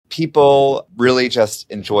people really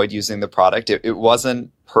just enjoyed using the product. It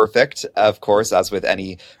wasn't perfect, of course, as with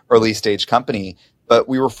any early stage company, but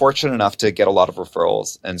we were fortunate enough to get a lot of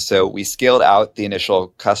referrals. And so we scaled out the initial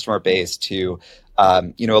customer base to, a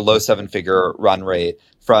low 7-figure run rate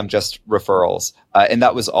from just referrals. And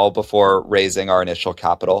that was all before raising our initial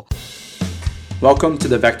capital. Welcome to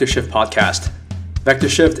the VectorShift podcast.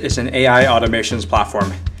 VectorShift is an AI automations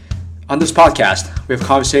platform. On this podcast, we have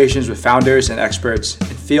conversations with founders and experts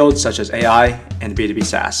in fields such as AI and B2B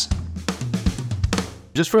SaaS.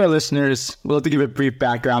 Just for our listeners, we'll have to give a brief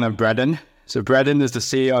background on Brendan. So Brendan is the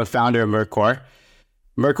CEO and founder of Mercor.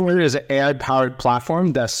 Mercor is an AI-powered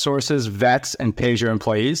platform that sources, vets, and pays your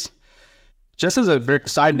employees. Just as a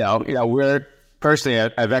side note, we're personally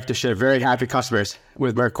at VectorShift very happy customers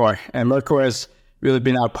with Mercor. And Mercor has really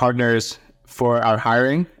been our partners for our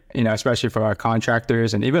hiring, especially for our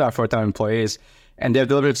contractors and even our full-time employees. And they've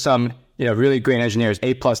delivered some, really great engineers,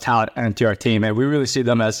 A+ talent into our team. And we really see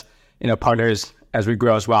them as, partners as we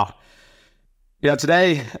grow as well.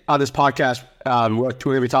 Today on this podcast, we're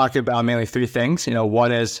going to be talking about mainly three things.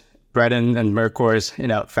 One is Brendan and Mercor's,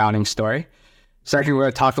 founding story. Second, we're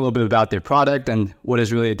going to talk a little bit about their product and what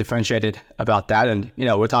is really differentiated about that. And,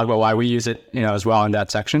 we'll talk about why we use it, as well in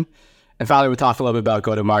that section. And finally, we'll talk a little bit about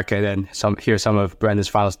go-to-market and hear some of Brendan's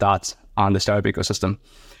final thoughts on the startup ecosystem.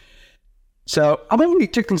 So I'm going to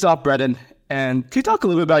kick things off, Brendan. And can you talk a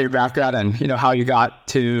little bit about your background and, how you got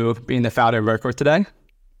to being the founder of Mercor today?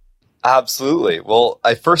 Absolutely. Well,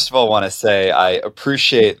 I first of all want to say I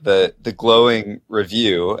appreciate the glowing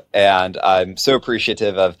review, and I'm so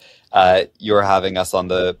appreciative of your having us on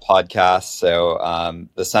the podcast. So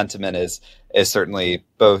the sentiment is certainly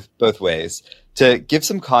both ways. To give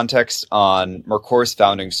some context on Mercor's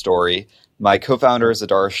founding story, my co-founders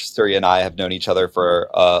Adarsh, Surya, and I have known each other for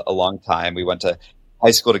a long time. We went to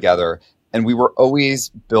high school together, and we were always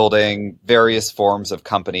building various forms of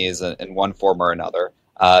companies in one form or another.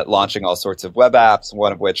 Launching all sorts of web apps,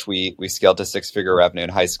 one of which we scaled to 6-figure revenue in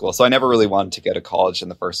high school. So I never really wanted to go to college in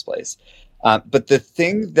the first place. But the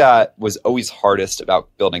thing that was always hardest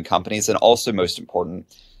about building companies, and also most important,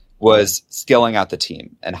 was scaling out the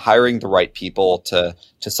team and hiring the right people to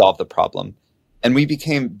solve the problem. And we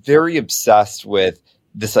became very obsessed with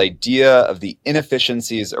this idea of the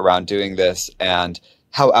inefficiencies around doing this and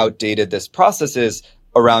how outdated this process is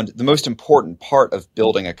around the most important part of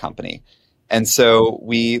building a company. And so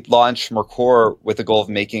we launched Mercor with the goal of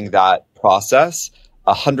making that process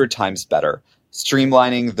 100 times better,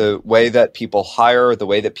 streamlining the way that people hire, the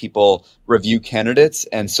way that people review candidates,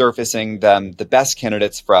 and surfacing them the best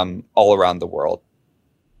candidates from all around the world.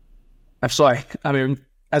 Absolutely. I mean,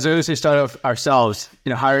 as we usually start off ourselves,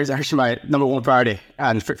 hiring is actually my number one priority,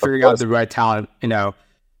 and figuring out the right talent,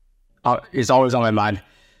 is always on my mind.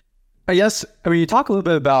 You talk a little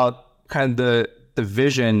bit about kind of the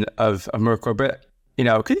vision of Mercor, but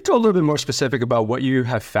could you talk a little bit more specific about what you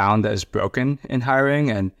have found that is broken in hiring,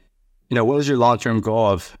 and what is your long-term goal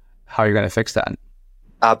of how you're going to fix that?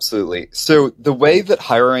 Absolutely. So the way that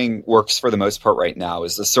hiring works for the most part right now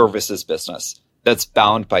is the services business that's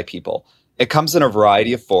bound by people. It comes in a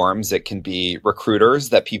variety of forms. It can be recruiters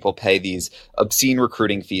that people pay these obscene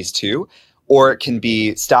recruiting fees to, or it can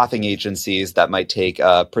be staffing agencies that might take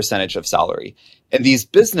a percentage of salary. And these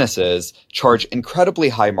businesses charge incredibly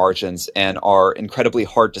high margins and are incredibly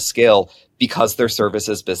hard to scale because they're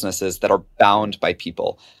services businesses that are bound by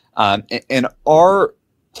people. And our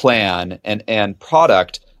plan and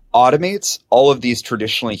product automates all of these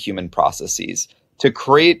traditionally human processes to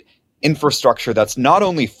create infrastructure that's not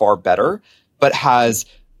only far better, but has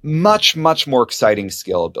much, much more exciting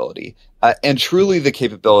scalability and truly the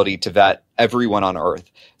capability to vet everyone on Earth.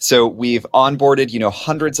 So we've onboarded,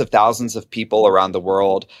 hundreds of thousands of people around the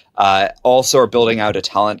world. Also are building out a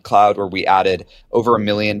talent cloud where we added over 1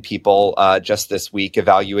 million people just this week,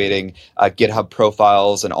 evaluating GitHub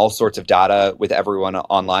profiles and all sorts of data with everyone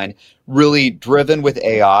online, really driven with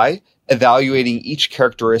AI, evaluating each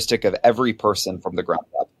characteristic of every person from the ground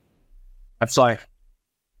up. Absolutely.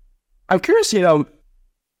 I'm curious,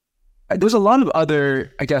 there's a lot of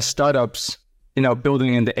other, startups,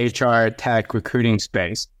 building in the HR tech recruiting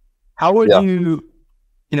space. How would you,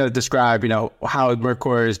 describe, how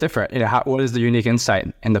Mercor is different? What is the unique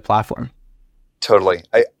insight in the platform? Totally.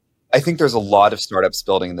 I think there's a lot of startups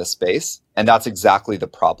building in this space, and that's exactly the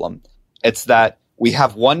problem. It's that we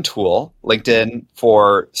have one tool, LinkedIn,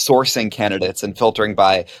 for sourcing candidates and filtering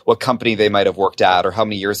by what company they might have worked at or how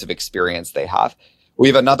many years of experience they have. We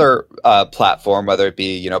have another platform, whether it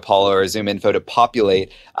be Apollo or Zoom Info, to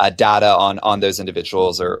populate data on those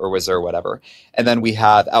individuals or Wizard or whatever. And then we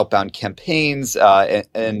have outbound campaigns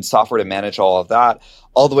and software to manage all of that,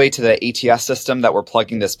 all the way to the ATS system that we're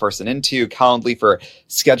plugging this person into, Calendly for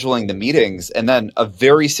scheduling the meetings, and then a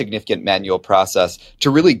very significant manual process to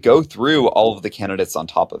really go through all of the candidates on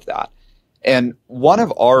top of that. And one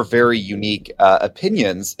of our very unique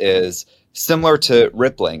opinions is similar to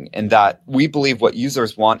Rippling in that we believe what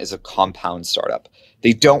users want is a compound startup.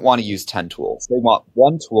 They don't want to use 10 tools. They want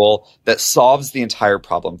one tool that solves the entire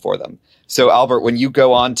problem for them. So Albert, when you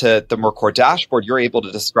go on to the Mercor dashboard, you're able to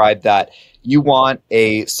describe that you want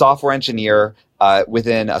a software engineer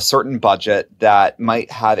within a certain budget that might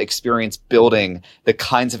have experience building the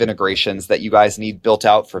kinds of integrations that you guys need built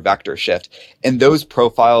out for VectorShift. And those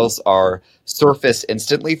profiles are surfaced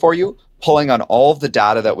instantly for you, pulling on all of the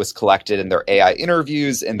data that was collected in their AI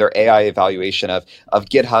interviews, in their AI evaluation of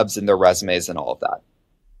GitHubs and their resumes and all of that.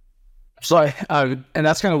 So, and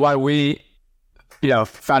that's kind of why we,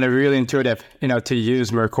 found it really intuitive, to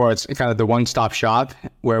use Mercor. It's kind of the one-stop shop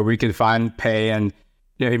where we can find, pay, and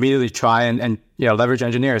immediately try and leverage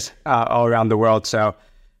engineers all around the world. So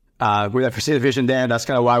we foresee the vision there, and that's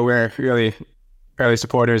kind of why we're really early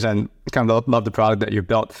supporters and kind of love the product that you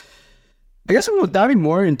built. I guess we'll diving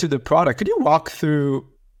more into the product. Could you walk through,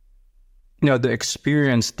 the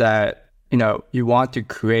experience that, you want to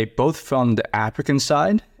create both from the applicant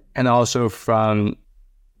side and also from,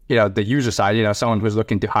 the user side, someone who's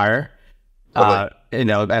looking to hire, Totally.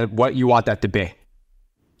 And what you want that to be?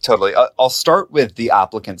 Totally. I'll start with the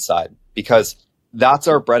applicant side because that's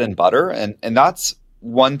our bread and butter. And that's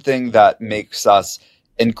one thing that makes us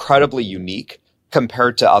incredibly unique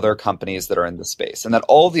compared to other companies that are in the space. And that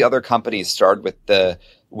all the other companies start with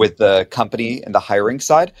the company and the hiring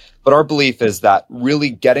side. But our belief is that really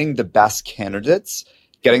getting the best candidates,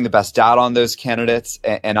 getting the best data on those candidates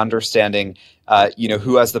and understanding,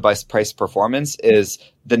 who has the best price performance is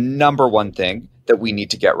the number one thing that we need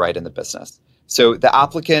to get right in the business. So the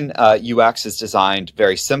applicant UX is designed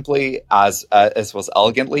very simply as well as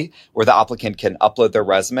elegantly, where the applicant can upload their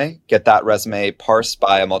resume, get that resume parsed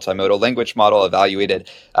by a multimodal language model, evaluated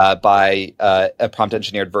by a prompt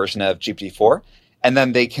engineered version of GPT-4. And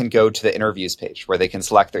then they can go to the interviews page where they can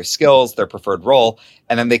select their skills, their preferred role,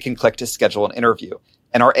 and then they can click to schedule an interview.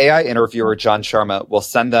 And our AI interviewer, John Sharma, will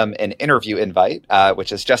send them an interview invite,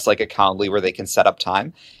 which is just like a Calendly where they can set up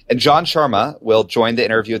time. And John Sharma will join the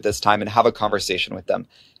interview at this time and have a conversation with them,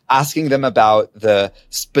 asking them about the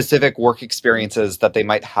specific work experiences that they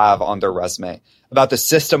might have on their resume, about the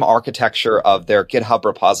system architecture of their GitHub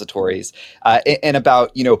repositories, and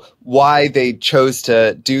about, why they chose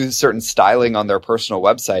to do certain styling on their personal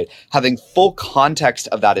website, having full context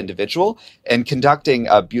of that individual and conducting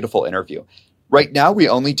a beautiful interview. Right now, we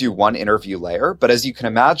only do one interview layer, but as you can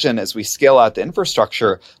imagine, as we scale out the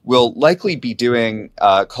infrastructure, we'll likely be doing,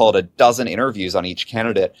 call it a dozen interviews on each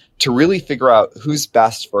candidate to really figure out who's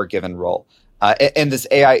best for a given role. And this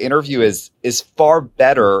AI interview is far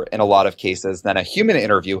better in a lot of cases than a human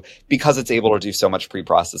interview because it's able to do so much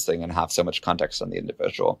pre-processing and have so much context on the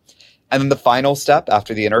individual. And then the final step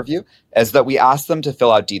after the interview is that we ask them to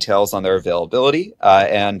fill out details on their availability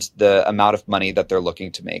and the amount of money that they're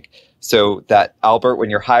looking to make. So that, Albert, when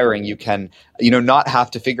you're hiring, you can, not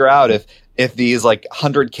have to figure out if these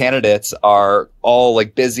 100 candidates are all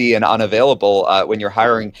busy and unavailable when you're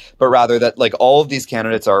hiring, but rather that all of these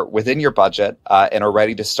candidates are within your budget and are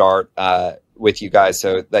ready to start with you guys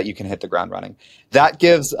so that you can hit the ground running. That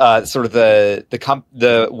gives sort of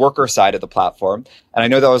the worker side of the platform. And I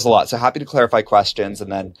know that was a lot. So happy to clarify questions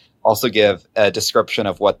and then also give a description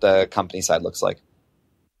of what the company side looks like.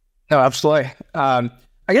 No, absolutely.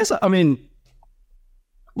 I guess,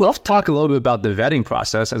 we'll talk a little bit about the vetting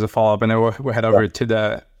process as a follow-up, and then we'll head over to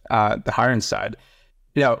the hiring side.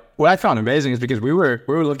 What I found amazing is because we were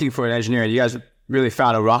looking for an engineer, and you guys really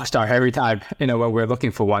found a rock star every time, when we're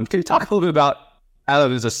looking for one. Can you talk a little bit about, I don't know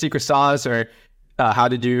if there's a secret sauce or how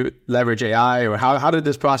did you leverage AI or how did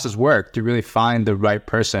this process work to really find the right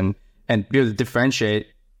person and be able to differentiate,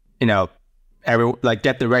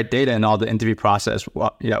 get the right data in all the interview process,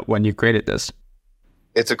 when you created this?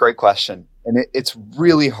 It's a great question. And it's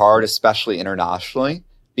really hard, especially internationally,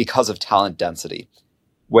 because of talent density,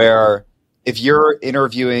 where if you're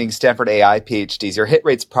interviewing Stanford AI PhDs, your hit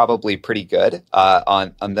rate's probably pretty good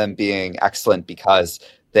on them being excellent because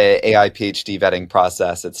the AI PhD vetting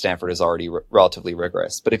process at Stanford is already relatively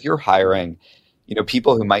rigorous. But if you're hiring,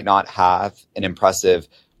 people who might not have an impressive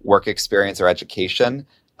work experience or education,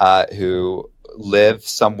 who live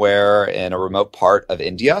somewhere in a remote part of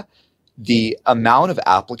India, the amount of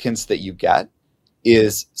applicants that you get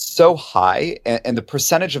is so high, and the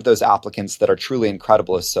percentage of those applicants that are truly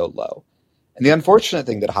incredible is so low. And the unfortunate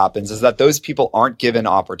thing that happens is that those people aren't given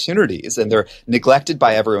opportunities, and they're neglected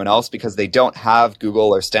by everyone else because they don't have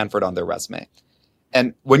Google or Stanford on their resume.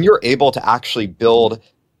 And when you're able to actually build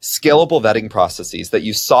scalable vetting processes that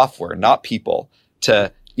use software, not people,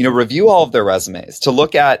 to review all of their resumes, to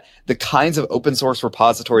look at the kinds of open source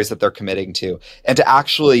repositories that they're committing to, and to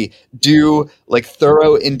actually do like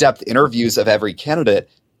thorough, in-depth interviews of every candidate,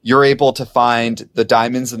 you're able to find the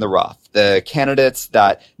diamonds in the rough, the candidates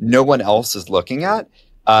that no one else is looking at,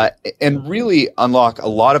 and really unlock a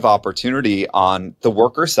lot of opportunity on the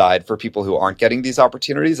worker side for people who aren't getting these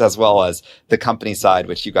opportunities, as well as the company side,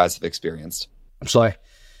 which you guys have experienced. Absolutely.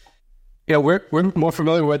 We're more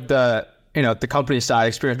familiar with the company side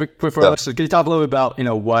experience. But for us, can you talk a little bit about,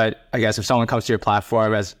 what, I guess, if someone comes to your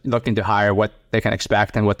platform as looking to hire, what they can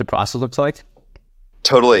expect and what the process looks like?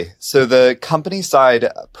 Totally. So the company side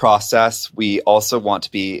process, we also want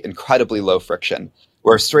to be incredibly low friction,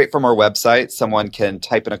 where straight from our website, someone can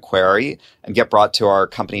type in a query and get brought to our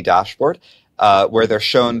company dashboard, where they're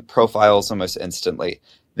shown profiles almost instantly.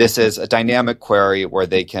 This is a dynamic query where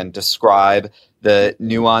they can describe the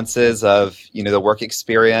nuances of, the work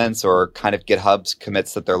experience or kind of GitHub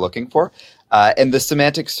commits that they're looking for. And the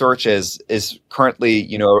semantic search is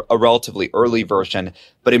currently, a relatively early version,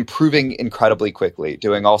 but improving incredibly quickly,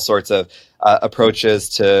 doing all sorts of approaches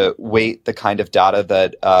to weight the kind of data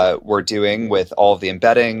that we're doing with all of the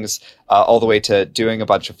embeddings, all the way to doing a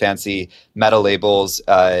bunch of fancy meta labels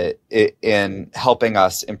in helping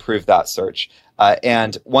us improve that search.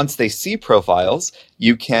 And once they see profiles,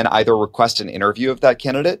 you can either request an interview of that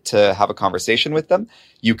candidate to have a conversation with them.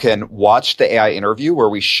 You can watch the AI interview where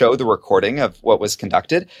we show the recording of what was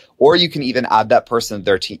conducted, or you can even add that person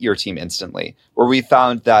to your team instantly, where we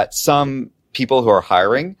found that some people who are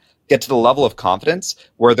hiring get to the level of confidence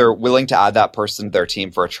where they're willing to add that person to their team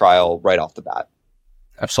for a trial right off the bat.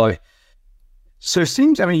 Absolutely. So it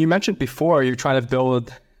seems, you mentioned before you're trying to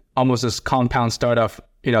build almost this compound startup,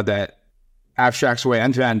 that abstracts away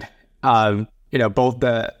end to end, both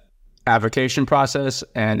the application process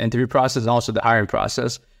and interview process and also the hiring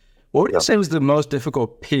process. What would you say was the most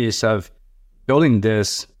difficult piece of building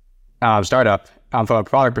this startup from a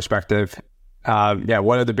product perspective?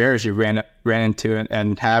 What are the barriers you ran into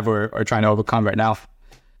and have or trying to overcome right now?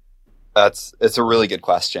 It's a really good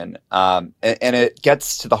question. And it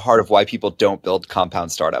gets to the heart of why people don't build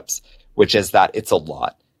compound startups, which is that it's a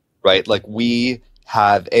lot, right? Like we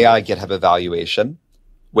have AI GitHub evaluation,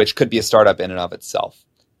 which could be a startup in and of itself.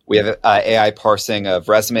 We have AI parsing of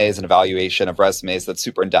resumes and evaluation of resumes that's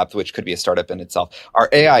super in depth, which could be a startup in itself. Our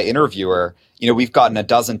AI interviewer, we've gotten a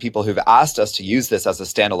dozen people who've asked us to use this as a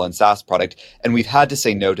standalone SaaS product, and we've had to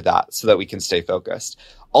say no to that so that we can stay focused.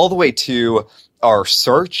 All the way to our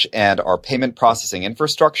search and our payment processing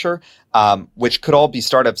infrastructure, which could all be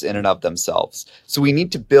startups in and of themselves. So we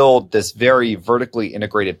need to build this very vertically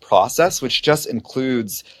integrated process, which just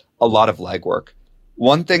includes a lot of legwork.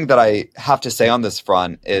 One thing that I have to say on this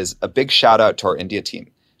front is a big shout out to our India team,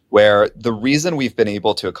 where the reason we've been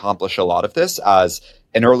able to accomplish a lot of this as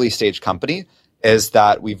an early stage company is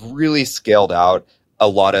that we've really scaled out a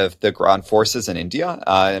lot of the ground forces in India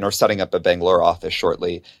and are setting up a Bangalore office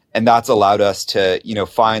shortly. And that's allowed us to,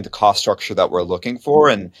 find the cost structure that we're looking for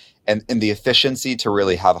and the efficiency to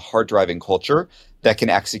really have a hard driving culture that can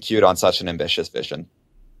execute on such an ambitious vision.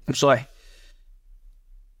 Absolutely.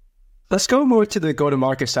 Let's go more to the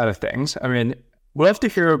go-to-market side of things. we'd love to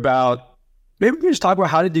hear about, maybe we can just talk about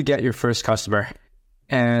how did you get your first customer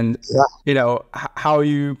and, how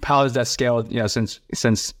has that scaled,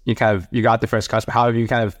 since you you got the first customer, how have you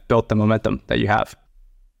kind of built the momentum that you have?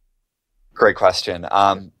 Great question.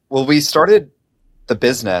 Well, we started the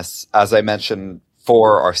business, as I mentioned,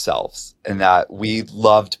 for ourselves, in that we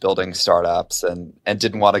loved building startups and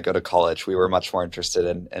didn't want to go to college. We were much more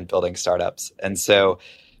interested in building startups. And so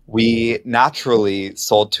we naturally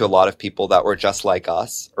sold to a lot of people that were just like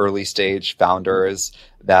us, early stage founders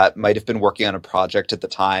that might have been working on a project at the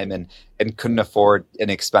time and couldn't afford an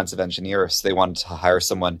expensive engineer. So they wanted to hire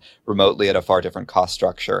someone remotely at a far different cost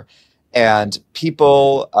structure. And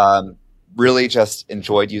people really just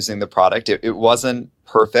enjoyed using the product. It wasn't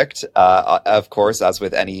perfect, of course, as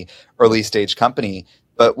with any early stage company,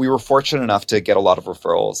 but we were fortunate enough to get a lot of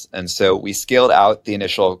referrals. And so we scaled out the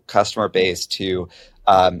initial customer base to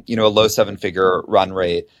a low 7-figure run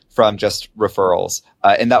rate from just referrals.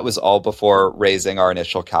 And that was all before raising our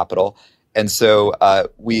initial capital. And so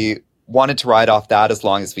we wanted to ride off that as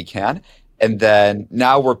long as we can. And then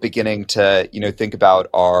now we're beginning to, think about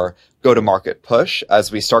our go-to-market push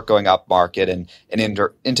as we start going up market and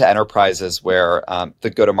into enterprises where the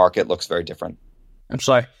go-to-market looks very different. I'm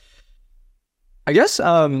sorry. I guess,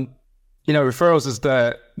 referrals is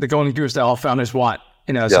the golden goose that all founders want.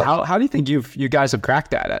 So how do you think you guys have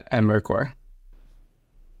cracked that at Mercor?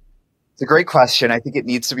 It's a great question. I think it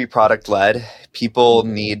needs to be product-led. People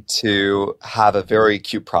need to have a very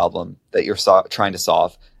acute problem that you're trying to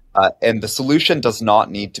solve. And the solution does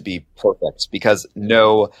not need to be perfect, because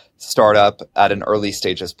no startup at an early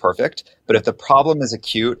stage is perfect. But if the problem is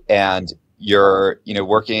acute and you're,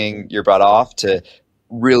 working your butt off to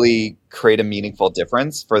really create a meaningful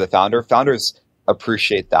difference for the founders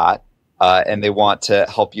appreciate that. And they want to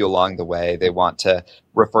help you along the way. They want to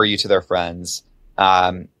refer you to their friends.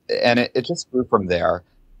 And it just grew from there.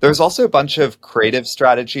 There's also a bunch of creative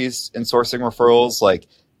strategies in sourcing referrals. Like,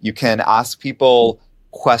 you can ask people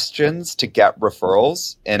questions to get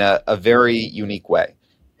referrals in a very unique way.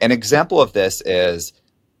 An example of this is,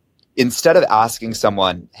 instead of asking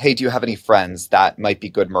someone, hey, do you have any friends that might be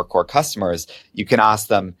good Mercor customers? You can ask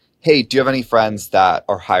them, hey, do you have any friends that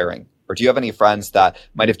are hiring? Or do you have any friends that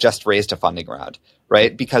might have just raised a funding round,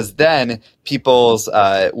 right? Because then people's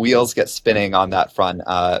wheels get spinning on that front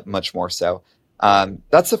much more so.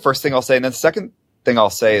 That's the first thing I'll say. And then the second thing I'll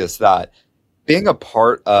say is that being a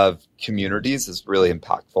part of communities is really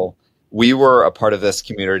impactful. We were a part of this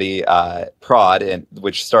community, Prod,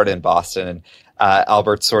 which started in Boston, and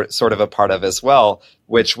Albert's sort of a part of as well,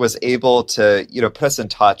 which was able to, put us in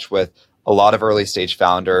touch with a lot of early stage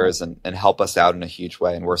founders and help us out in a huge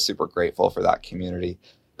way. And we're super grateful for that community.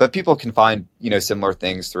 But people can find, similar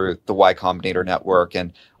things through the Y Combinator network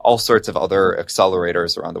and all sorts of other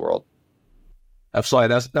accelerators around the world.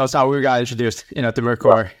 Absolutely. That's how we got introduced, to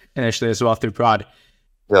Mercor initially as well, through Prod.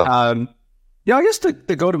 Yeah. I guess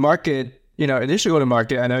the go-to-market, initial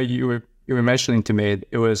go-to-market, I know you were mentioning to me,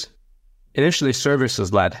 it was initially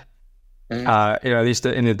services led, at least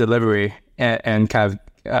in the delivery and kind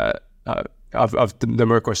of the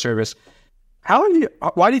Mercor service.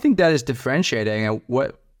 Why do you think that is differentiating, and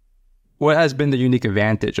what has been the unique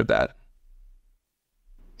advantage of that?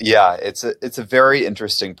 Yeah, it's a very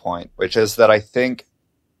interesting point, which is that I think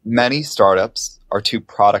many startups are too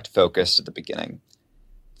product focused at the beginning.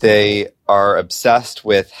 They are obsessed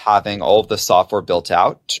with having all of the software built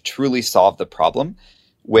out to truly solve the problem,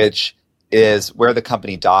 which is where the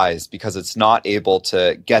company dies, because it's not able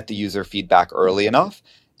to get the user feedback early enough,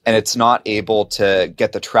 and it's not able to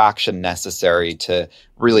get the traction necessary to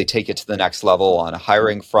really take it to the next level on a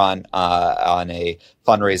hiring front, on a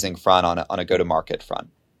fundraising front, on a go-to-market front.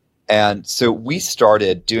 And so we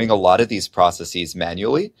started doing a lot of these processes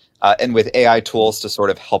manually, and with AI tools to sort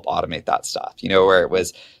of help automate that stuff, where it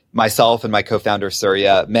was myself and my co-founder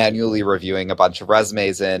Surya manually reviewing a bunch of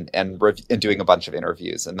resumes and doing a bunch of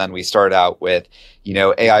interviews. And then we started out with,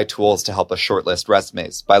 AI tools to help us shortlist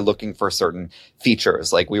resumes by looking for certain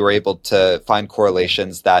features. Like, we were able to find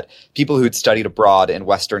correlations that people who'd studied abroad in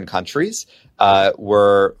Western countries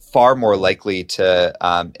were far more likely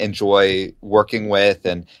to enjoy working with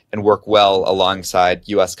and work well alongside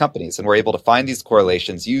US companies. And we're able to find these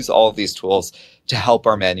correlations, use all of these tools to help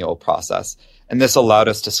our manual process. And this allowed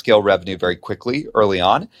us to scale revenue very quickly early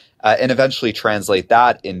on, and eventually translate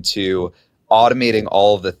that into automating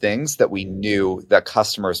all of the things that we knew that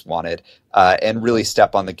customers wanted, and really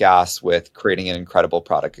step on the gas with creating an incredible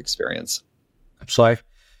product experience. Absolutely.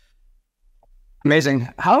 Amazing.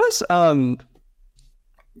 How is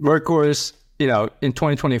Mercor's, in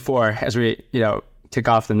 2024, as we, kick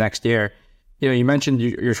off the next year, you mentioned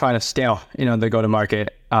you're trying to scale, the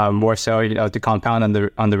go-to-market more so, to compound on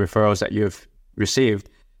the referrals that you've received.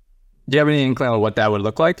 Do you have any inkling on what that would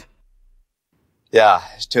look like? Yeah,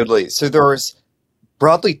 totally. So there's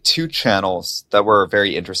broadly two channels that we're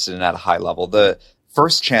very interested in at a high level. The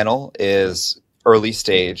first channel is early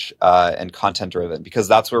stage and content driven, because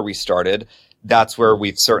that's where we started. That's where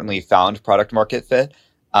we've certainly found product market fit,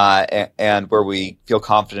 and where we feel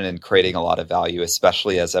confident in creating a lot of value,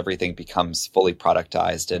 especially as everything becomes fully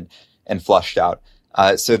productized and flushed out.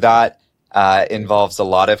 So that involves a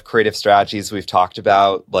lot of creative strategies we've talked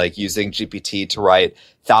about, like using GPT to write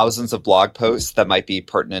thousands of blog posts that might be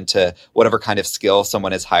pertinent to whatever kind of skill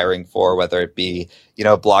someone is hiring for, whether it be,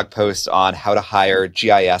 a blog post on how to hire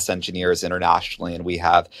GIS engineers internationally. And we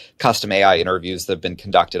have custom AI interviews that have been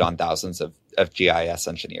conducted on thousands of GIS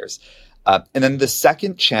engineers. And then the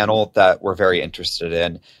second channel that we're very interested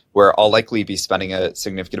in, where I'll likely be spending a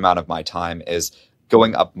significant amount of my time, is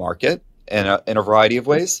going up market in a variety of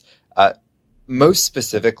ways. Most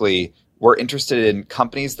specifically, we're interested in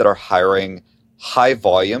companies that are hiring high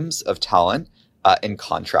volumes of talent and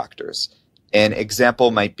contractors. An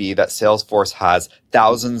example might be that Salesforce has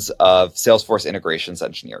thousands of Salesforce integrations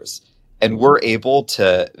engineers, and we're able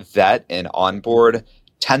to vet and onboard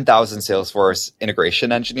 10,000 Salesforce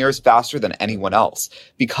integration engineers faster than anyone else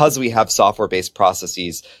because we have software-based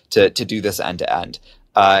processes to do this end to end.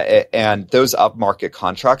 And those upmarket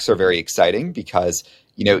contracts are very exciting because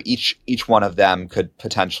each one of them could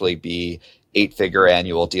potentially be 8-figure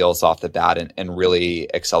annual deals off the bat and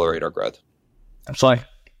really accelerate our growth. Absolutely.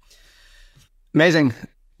 Amazing.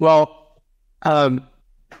 Well,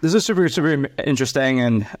 this is super, super interesting,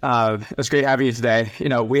 and it's great having you today.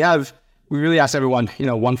 We really ask everyone,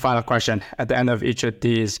 one final question at the end of each of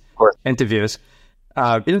these interviews.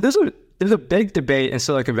 There's a big debate in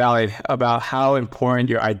Silicon Valley about how important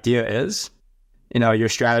your idea is, your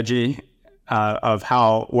strategy of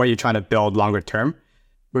what you're trying to build longer term,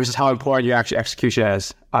 versus how important your actual execution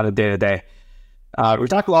is on a day to day. We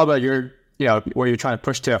talked a lot about where you're trying to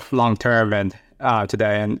push to long term and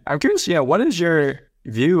today. And I'm curious, what is your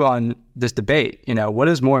view on this debate? What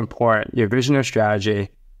is more important, your vision or strategy,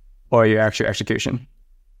 or your actual execution?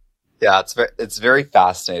 Yeah, it's very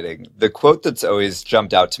fascinating. The quote that's always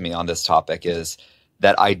jumped out to me on this topic is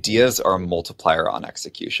that ideas are a multiplier on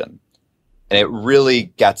execution. And it really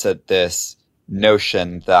gets at this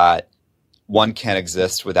notion that one can't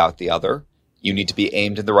exist without the other. You need to be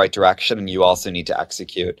aimed in the right direction, and you also need to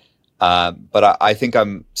execute. But I think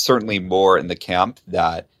I'm certainly more in the camp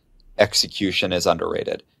that execution is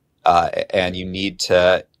underrated, and you need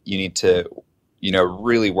to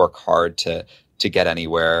really work hard to get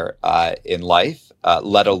anywhere in life,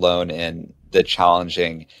 let alone in the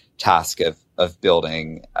challenging task of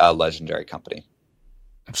building a legendary company.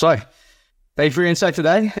 Absolutely. Thank you for your insight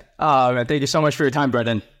today. And thank you so much for your time,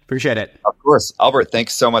 Brendan. Appreciate it. Of course. Albert,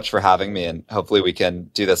 thanks so much for having me, and hopefully we can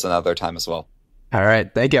do this another time as well. All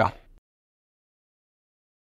right. Thank you.